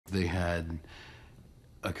they had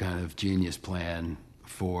a kind of genius plan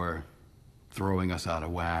for throwing us out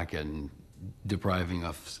of whack and depriving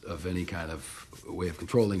us of any kind of way of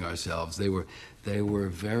controlling ourselves. They were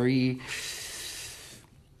very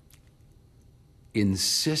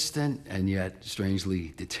insistent and yet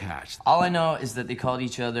strangely detached. All I know is that they called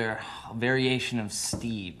each other a variation of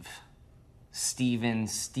Steve. Steven,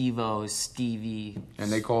 Steve-O, Stevie.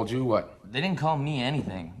 And they called you what? They didn't call me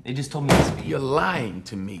anything. They just told me to speak. You're lying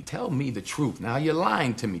to me. Tell me the truth. Now you're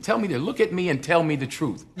lying to me. Tell me to look at me and tell me the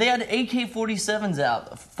truth. They had AK-47s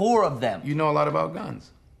out, 4 of them. You know a lot about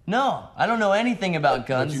guns. No, I don't know anything about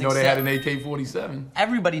guns. But you know they had an AK-47.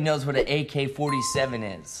 Everybody knows what an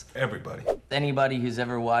AK-47 is. Everybody. Anybody who's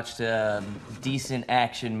ever watched a decent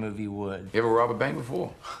action movie would. You ever robbed a bank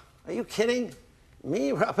before? Are you kidding?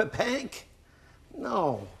 Me rob a bank?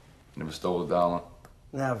 No. Never stole a dollar?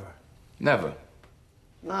 Never. Never?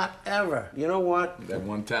 Not ever. You know what? That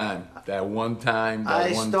one time.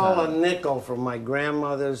 I stole a nickel from my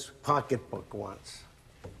grandmother's pocketbook once.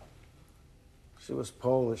 She was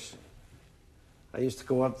Polish. I used to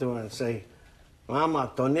go up to her and say,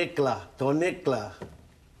 Mama, to nikla, to nikla.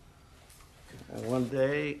 And one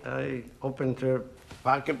day I opened her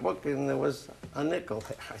pocketbook and there was a nickel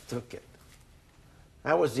there. I took it.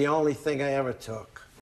 That was the only thing I ever took.